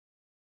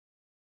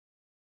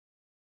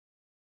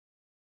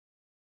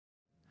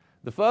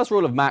The first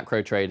rule of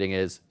macro trading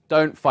is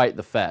don't fight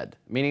the Fed,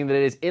 meaning that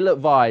it is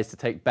ill-advised to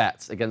take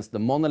bets against the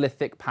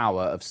monolithic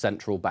power of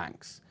central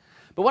banks.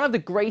 But one of the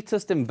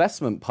greatest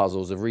investment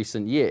puzzles of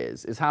recent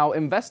years is how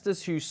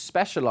investors who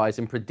specialize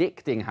in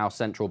predicting how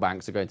central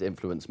banks are going to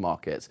influence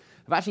markets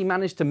have actually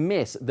managed to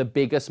miss the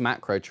biggest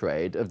macro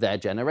trade of their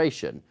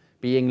generation,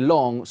 being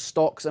long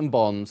stocks and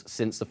bonds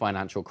since the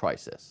financial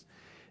crisis.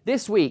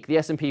 This week, the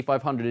S&P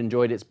 500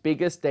 enjoyed its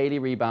biggest daily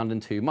rebound in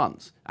 2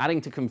 months, adding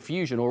to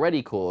confusion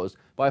already caused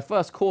by a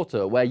first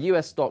quarter where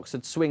US stocks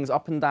had swings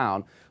up and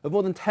down of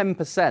more than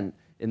 10%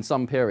 in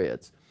some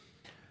periods.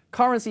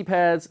 Currency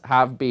pairs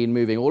have been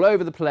moving all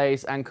over the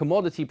place, and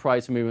commodity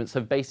price movements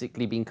have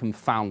basically been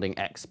confounding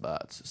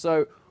experts.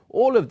 So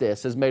all of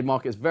this has made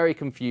markets very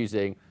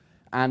confusing,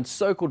 and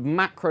so-called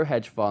macro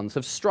hedge funds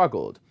have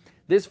struggled.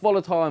 This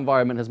volatile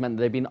environment has meant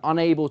that they've been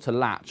unable to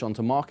latch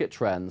onto market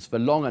trends for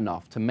long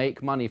enough to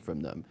make money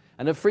from them,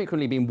 and have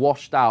frequently been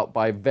washed out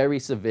by very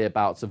severe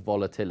bouts of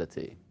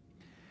volatility.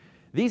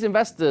 These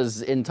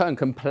investors, in turn,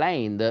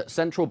 complain that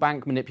central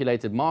bank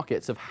manipulated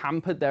markets have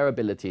hampered their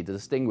ability to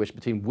distinguish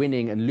between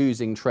winning and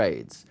losing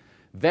trades.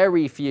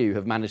 Very few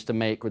have managed to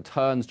make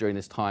returns during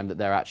this time that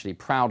they're actually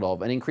proud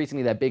of, and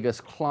increasingly their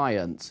biggest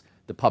clients,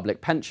 the public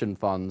pension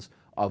funds,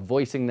 are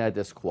voicing their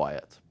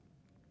disquiet.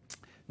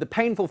 The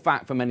painful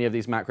fact for many of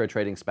these macro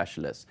trading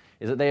specialists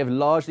is that they have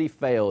largely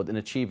failed in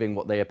achieving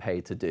what they are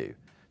paid to do,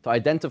 to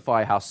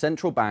identify how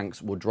central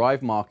banks will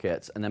drive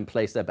markets and then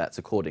place their bets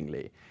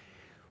accordingly.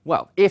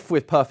 Well, if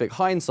with perfect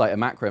hindsight a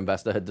macro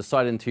investor had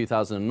decided in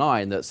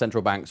 2009 that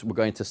central banks were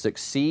going to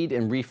succeed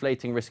in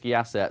reflating risky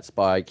assets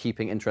by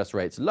keeping interest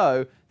rates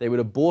low, they would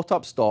have bought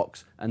up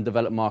stocks and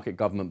developed market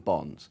government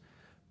bonds.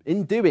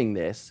 In doing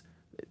this,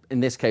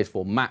 in this case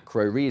for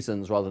macro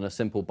reasons rather than a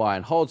simple buy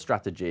and hold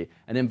strategy,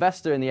 an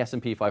investor in the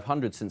S&P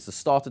 500 since the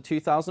start of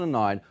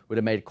 2009 would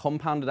have made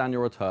compounded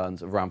annual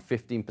returns of around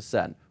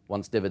 15%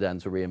 once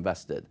dividends were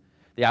reinvested.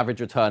 The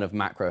average return of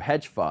macro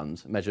hedge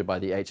funds, measured by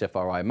the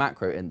HFRI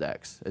macro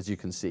index, as you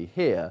can see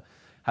here,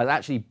 has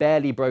actually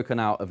barely broken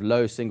out of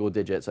low single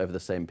digits over the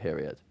same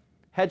period.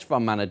 Hedge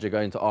fund managers are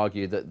going to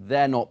argue that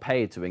they're not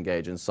paid to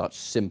engage in such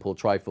simple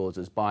trifles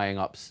as buying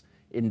up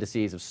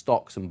indices of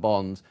stocks and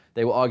bonds.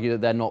 They will argue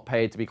that they're not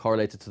paid to be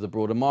correlated to the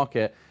broader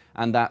market,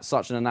 and that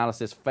such an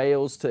analysis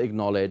fails to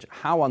acknowledge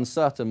how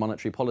uncertain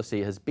monetary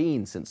policy has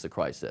been since the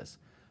crisis.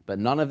 But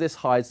none of this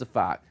hides the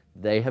fact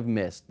they have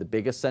missed the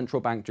biggest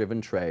central bank-driven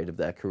trade of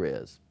their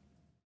careers.